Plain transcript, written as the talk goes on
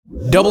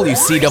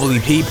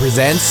WCWP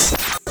presents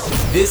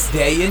This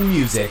Day in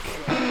Music.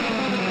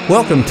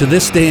 Welcome to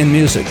This Day in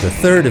Music, the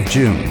 3rd of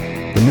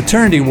June. The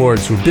maternity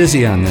wards were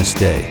busy on this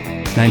day.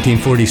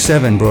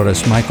 1947 brought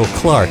us Michael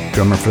Clarke,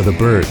 drummer for the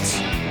Byrds.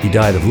 He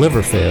died of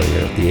liver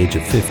failure at the age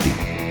of 50.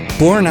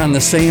 Born on the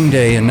same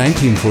day in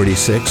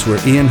 1946 were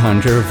Ian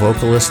Hunter,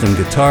 vocalist and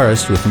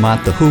guitarist with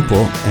Mott the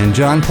Hoople, and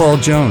John Paul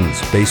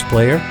Jones, bass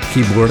player,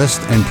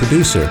 keyboardist, and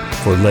producer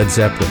for Led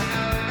Zeppelin.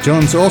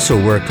 Jones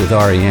also worked with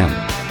R.E.M.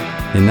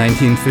 In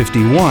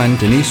 1951,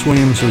 Denise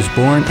Williams was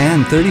born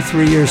and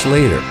 33 years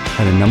later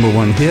had a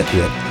 #1 hit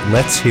with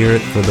Let's Hear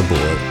It for the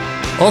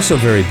Boy. Also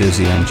very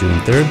busy on June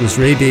 3rd was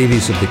Ray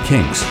Davies of the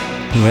Kinks,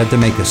 who had to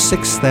make a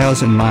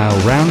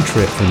 6,000-mile round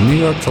trip from New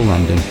York to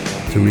London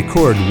to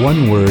record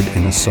one word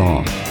in a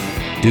song.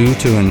 Due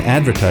to an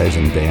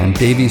advertising ban,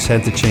 Davies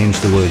had to change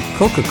the word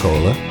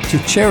Coca-Cola to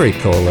Cherry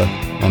Cola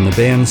on the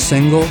band's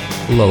single,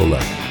 Lola.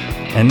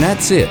 And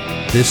that's it,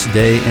 This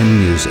Day in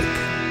Music.